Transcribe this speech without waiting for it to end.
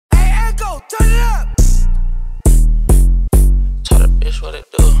Yo, turn it up. Tell the bitch what it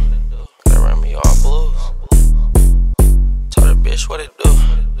do. Gotta run me all blues. Tell the bitch what it do.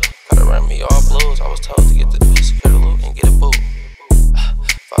 Gotta run me all blues. I was told to get the secure the loot and get a boot.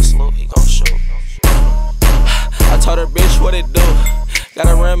 If I salute, he gon' shoot. I told her bitch what it do.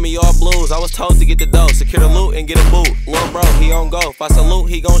 Gotta run me all blues. I was told to get the dough, secure the loot and get a boot. Lil' bro, he on go. If I salute,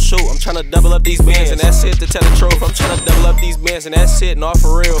 he gon' shoot. I'm tryna double up these bands, and that's it to tell the truth. I'm tryna double up these bands, and that's it, and all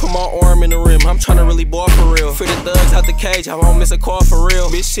for real. Come on, arm in the rim, I'm tryna really ball for real. Free the thugs out the cage, I won't miss a call for real.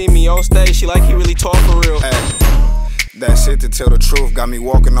 Bitch see me on stage, she like he really talk for real. That shit to tell the truth got me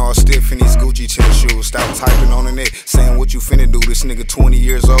walking all stiff in these Gucci tennis shoes. Stop typing on the net, saying what you finna do. This nigga 20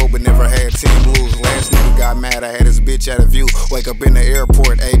 years old but never had 10 blues. Last nigga got mad, I had his bitch at a view. Wake up in the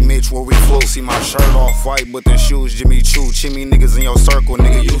airport, hey Mitch, where we flew. See my shirt off white, but the shoes Jimmy Choo. Chimmy niggas in your circle,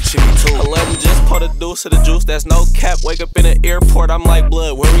 nigga, you chimmy too. 11 just pour the deuce to the juice, that's no cap. Wake up in the airport, I'm like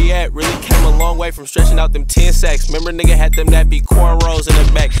blood, where we at? Really came a long way from stretching out them 10 sacks. Remember nigga had them that be cornrows in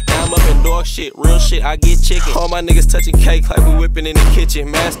the back. Now I'm up in dog shit, real shit, I get chicken. All my niggas touching cake like we whipping in the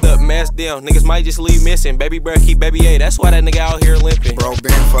kitchen. Masked up, masked down, niggas might just leave missing. Baby breath, keep baby A, that's why that nigga out here limping. Bro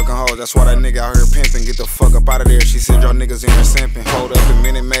been fucking hoes, that's why that nigga out here pimping. Get the fuck up out of there, she said y'all niggas in here simping. Hold up a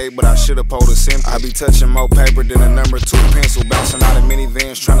Minute Maid, but I should've pulled a simp. I be touching more paper than a number 2 pencil. Bouncing out of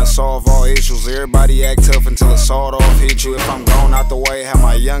minivans, trying to solve all issues. Everybody act tough until a sawed off hit you. If I'm gone out the way, have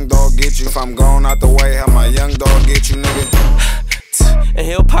my young dog get you. If I'm gone out the way, have my young dog get you, nigga. And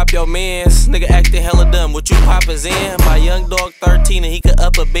he'll pop your mans. Nigga acting hella dumb, what you poppin' in? My young dog 13 and he could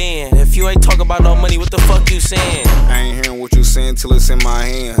up a band. If you ain't talking about no money, what the fuck you saying? I ain't hearing what you saying till it's in my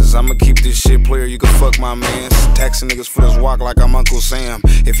hands. I'ma keep this shit player, you can fuck my mans. Taxing niggas for this walk like I'm Uncle Sam.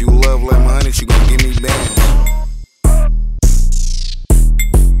 If you love 1100, you gon' give me bands.